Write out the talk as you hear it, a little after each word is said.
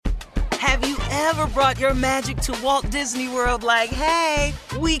Have you ever brought your magic to Walt Disney World like, hey,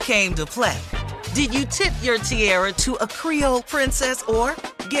 we came to play? Did you tip your tiara to a Creole princess or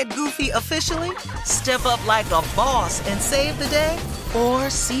get goofy officially? Step up like a boss and save the day? Or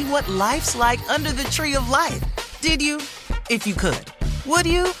see what life's like under the tree of life? Did you? If you could. Would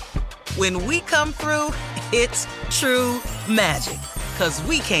you? When we come through, it's true magic. 'Cause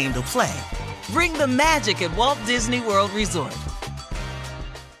we came to play. Bring the magic at Walt Disney World Resort.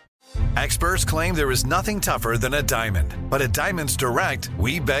 Experts claim there is nothing tougher than a diamond. But at Diamonds Direct,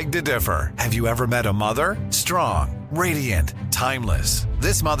 we beg to differ. Have you ever met a mother? Strong, radiant, timeless.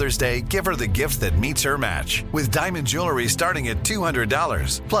 This Mother's Day, give her the gift that meets her match. With diamond jewelry starting at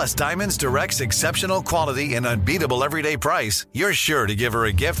 $200. Plus Diamonds Direct's exceptional quality and unbeatable everyday price, you're sure to give her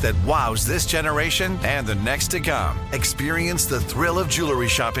a gift that wows this generation and the next to come. Experience the thrill of jewelry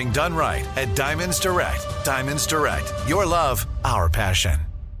shopping done right at Diamonds Direct. Diamonds Direct. Your love, our passion.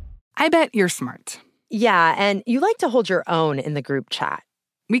 I bet you're smart. Yeah, and you like to hold your own in the group chat.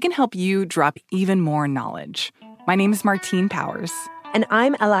 We can help you drop even more knowledge. My name is Martine Powers. And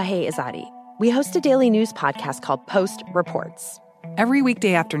I'm Elahe Izadi. We host a daily news podcast called Post Reports. Every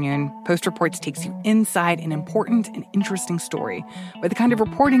weekday afternoon, Post Reports takes you inside an important and interesting story with the kind of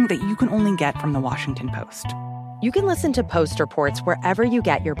reporting that you can only get from the Washington Post. You can listen to Post Reports wherever you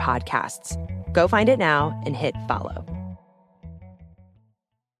get your podcasts. Go find it now and hit follow.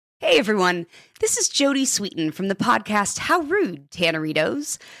 Hey everyone, this is Jodie Sweetin from the podcast How Rude,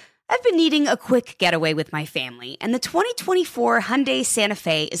 Tanneritos. I've been needing a quick getaway with my family, and the 2024 Hyundai Santa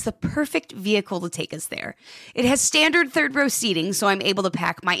Fe is the perfect vehicle to take us there. It has standard third-row seating, so I'm able to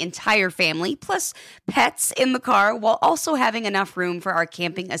pack my entire family, plus pets, in the car, while also having enough room for our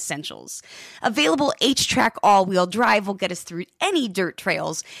camping essentials. Available H-Track all-wheel drive will get us through any dirt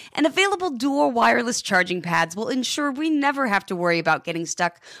trails, and available dual wireless charging pads will ensure we never have to worry about getting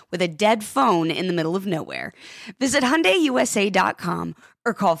stuck with a dead phone in the middle of nowhere. Visit HyundaiUSA.com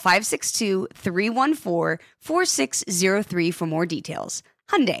or call 562-314-4603 for more details.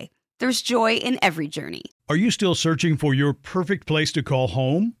 Hyundai, there's joy in every journey. Are you still searching for your perfect place to call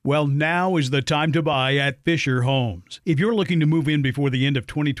home? Well, now is the time to buy at Fisher Homes. If you're looking to move in before the end of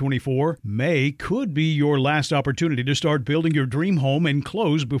 2024, May could be your last opportunity to start building your dream home and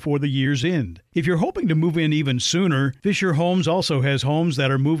close before the year's end. If you're hoping to move in even sooner, Fisher Homes also has homes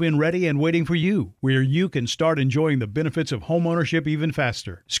that are move-in ready and waiting for you, where you can start enjoying the benefits of homeownership even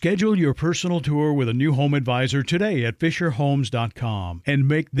faster. Schedule your personal tour with a new home advisor today at FisherHomes.com and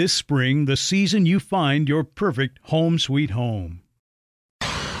make this spring the season you find your perfect home sweet home.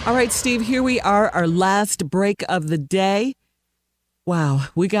 All right, Steve, here we are, our last break of the day. Wow,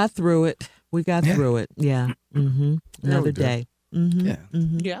 we got through it. Through it. Yeah. Mm-hmm. Another day. Mm-hmm. Yeah.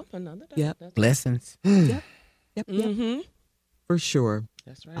 Mm-hmm. Yep, another day. Yep. Blessings. Yep. Mm-hmm. For sure.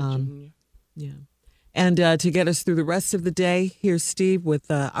 That's right, Junior. Yeah. And to get us through the rest of the day, here's Steve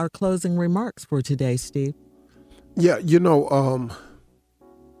with our closing remarks for today, Steve. Yeah,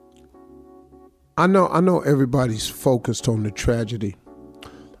 I know everybody's focused on the tragedy,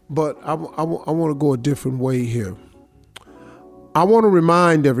 but I want to go a different way here. I want to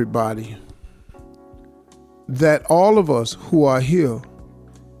remind everybody that all of us who are here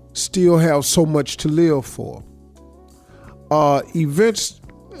still have so much to live for. Events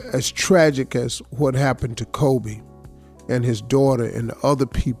as tragic as what happened to Kobe and his daughter and the other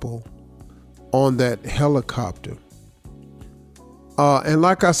people on that helicopter. And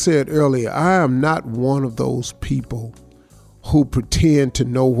like I said earlier, I am not one of those people who pretend to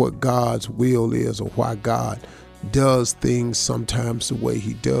know what God's will is or why God does things sometimes the way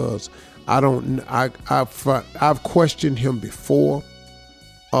he does. I've questioned him before.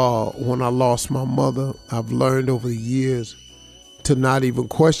 When I lost my mother, I've learned over the years to not even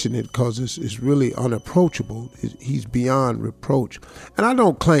question it because it's really unapproachable. He's beyond reproach. And I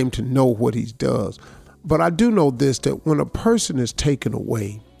don't claim to know what he does. But I do know this, that when a person is taken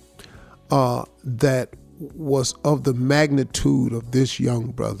away that was of the magnitude of this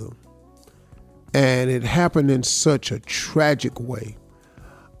young brother, and it happened in such a tragic way,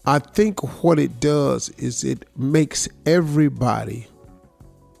 I think what it does is it makes everybody,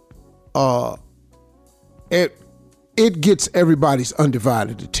 it gets everybody's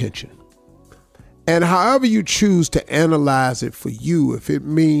undivided attention. And however you choose to analyze it for you, if it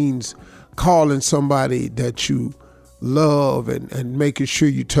means calling somebody that you love and making sure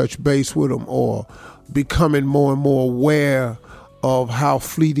you touch base with them, or becoming more and more aware of how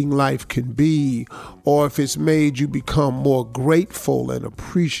fleeting life can be, or if it's made you become more grateful and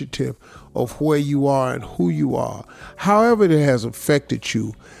appreciative of where you are and who you are, however it has affected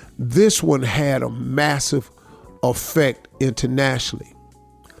you, this one had a massive effect internationally.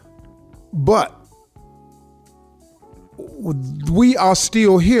 But we are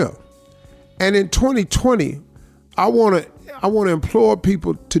still here. And in 2020, I want to implore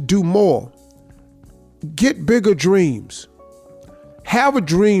people to do more. Get bigger dreams. Have a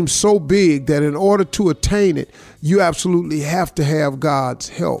dream so big that in order to attain it, you absolutely have to have God's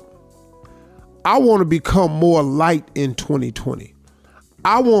help. I want to become more light in 2020.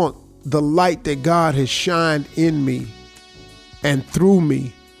 I want the light that God has shined in me and through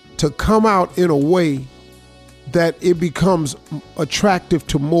me to come out in a way that it becomes attractive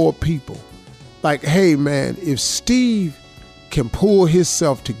to more people. Like, hey man, if Steve can pull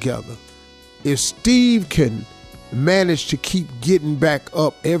himself together, if Steve can manage to keep getting back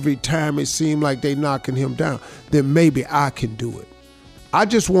up every time it seems like they knocking him down, then maybe I can do it. I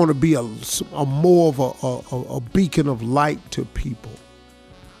just want to be a more of a beacon of light to people.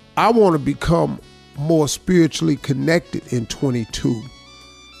 I want to become more spiritually connected in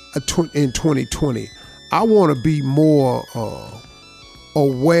 2020. I want to be more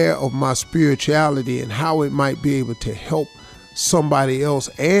aware of my spirituality and how it might be able to help somebody else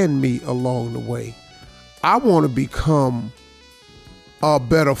and me along the way. I want to become a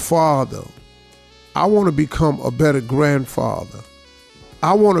better father. I want to become a better grandfather.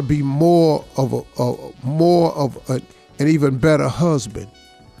 I want to be more of an even better husband.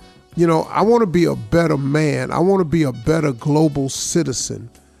 You know, I want to be a better man. I want to be a better global citizen.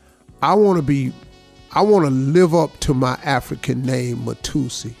 I want to live up to my African name,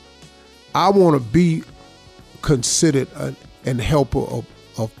 Matusi. I want to be considered an helper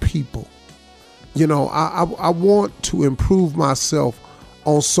of people. You know, I want to improve myself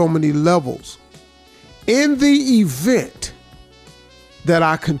on so many levels. In the event that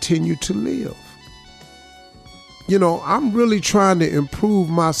I continue to live. You know, I'm really trying to improve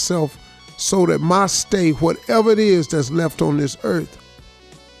myself so that my stay, whatever it is that's left on this earth,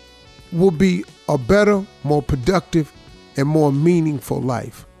 will be a better, more productive, and more meaningful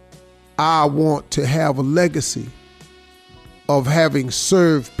life. I want to have a legacy of having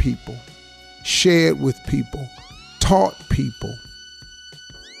served people, shared with people, taught people,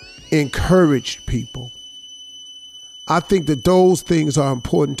 encouraged people. I think that those things are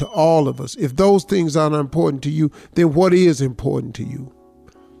important to all of us. If those things aren't important to you, then what is important to you?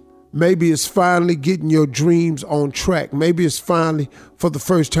 Maybe it's finally getting your dreams on track. Maybe it's finally, for the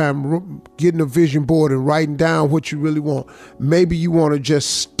first time, getting a vision board and writing down what you really want. Maybe you want to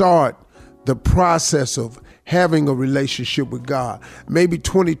just start the process of having a relationship with God. Maybe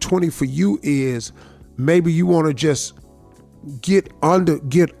 2020 for you is, maybe you want to just get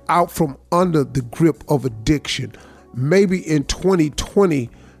out from under the grip of addiction. Maybe in 2020,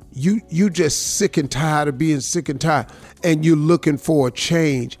 you just sick and tired of being sick and tired, and you're looking for a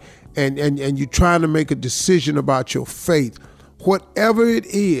change, and you're trying to make a decision about your faith. Whatever it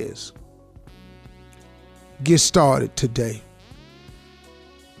is, get started today.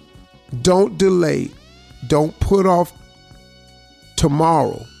 Don't delay. Don't put off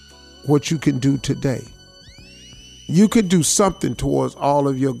tomorrow what you can do today. You can do something towards all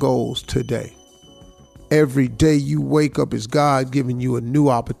of your goals today. Every day you wake up is God giving you a new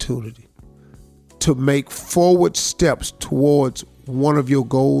opportunity to make forward steps towards one of your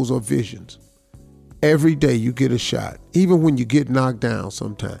goals or visions. Every day you get a shot, even when you get knocked down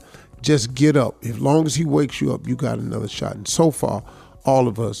sometimes. Just get up. As long as he wakes you up, you got another shot. And so far, all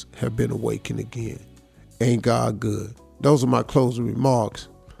of us have been awakened again. Ain't God good? Those are my closing remarks.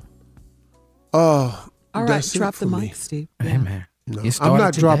 All right, that's drop the me. mic, Steve. Amen. No, I'm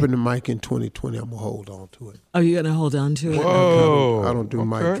not dropping the mic in 2020. I'm going to hold on to it. Oh, you're going to hold on to it? Whoa. I don't do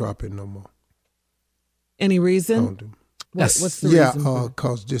mic dropping no more. Any I reason? don't do. What's the reason? Yeah,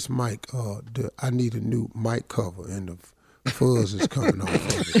 because this mic, I need a new mic cover, and the fuzz is coming off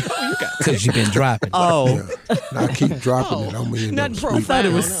of it. Because you've been dropping. Oh. Yeah. I keep dropping it. I'm going to end up I thought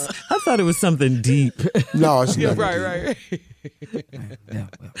it was something deep. No, it's not. Right. Yeah,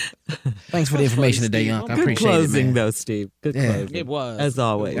 well. Thanks for the information today, Young. I Good appreciate closing, it, man. though, Steve. Good Yeah. closing. It was. As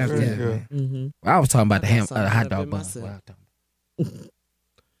always. Yeah. Mm-hmm. Well, I was talking about the Something hot I've dog been bun. myself.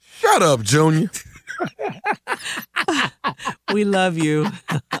 Shut up, Junior. We love you.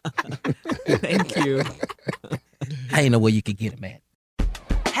 Thank you. I ain't know where you could get it, man.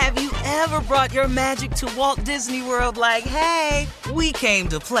 Have you ever brought your magic to Walt Disney World like, hey, we came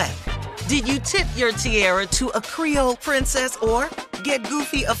to play? Did you tip your tiara to a Creole princess or get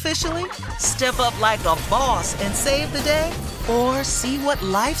goofy officially? Step up like a boss and save the day? Or see what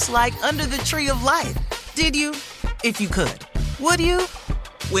life's like under the tree of life? Did you? If you could. Would you?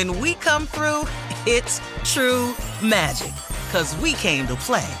 When we come through, it's true magic. 'Cause we came to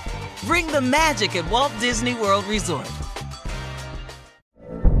play. Bring the magic at Walt Disney World Resort.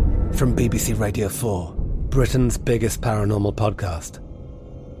 From BBC Radio 4, Britain's biggest paranormal podcast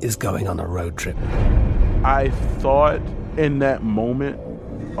is going on a road trip. I thought in that moment,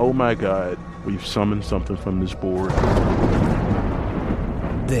 oh my God, we've summoned something from this board.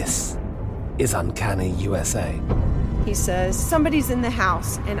 This is Uncanny USA. He says, somebody's in the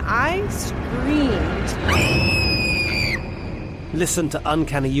house, and I screamed. Listen to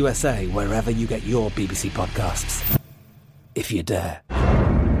Uncanny USA wherever you get your BBC podcasts, if you dare.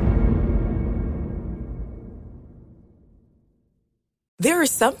 There are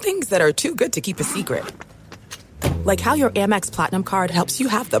some things that are too good to keep a secret. Like how your Amex Platinum card helps you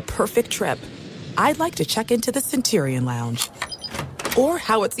have the perfect trip. I'd like to check into the Centurion Lounge. Or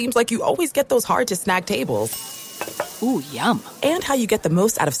how it seems like you always get those hard-to-snag tables. Ooh, yum. And how you get the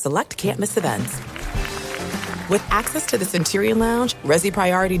most out of select can't-miss events. With access to the Centurion Lounge, Resi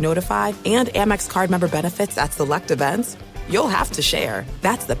Priority Notified, and Amex card member benefits at select events, you'll have to share.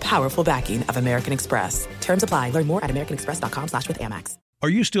 That's the powerful backing of American Express. Terms apply. Learn more at americanexpress.com/withAmex. Are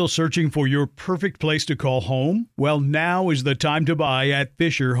you still searching for your perfect place to call home? Well, now is the time to buy at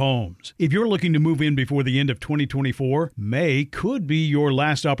Fisher Homes. If you're looking to move in before the end of 2024, May could be your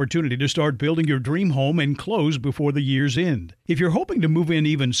last opportunity to start building your dream home and close before the year's end. If you're hoping to move in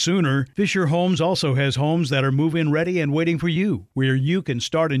even sooner, Fisher Homes also has homes that are move-in ready and waiting for you, where you can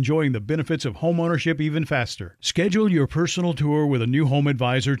start enjoying the benefits of homeownership even faster. Schedule your personal tour with a new home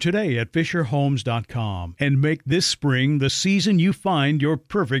advisor today at FisherHomes.com and make this spring the season you find your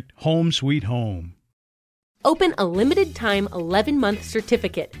perfect home sweet home. Open a limited-time 11-month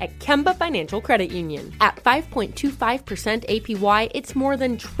certificate at Kemba Financial Credit Union. At 5.25% APY, it's more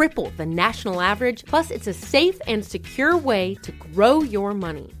than triple the national average, plus it's a safe and secure way to grow your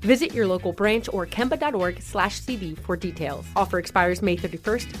money. Visit your local branch or kemba.org/cd for details. Offer expires May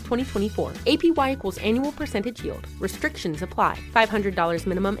 31st, 2024. APY equals annual percentage yield. Restrictions apply. $500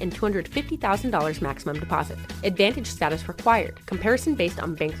 minimum and $250,000 maximum deposit. Advantage status required. Comparison based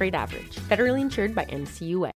on bank rate average. Federally insured by NCUA.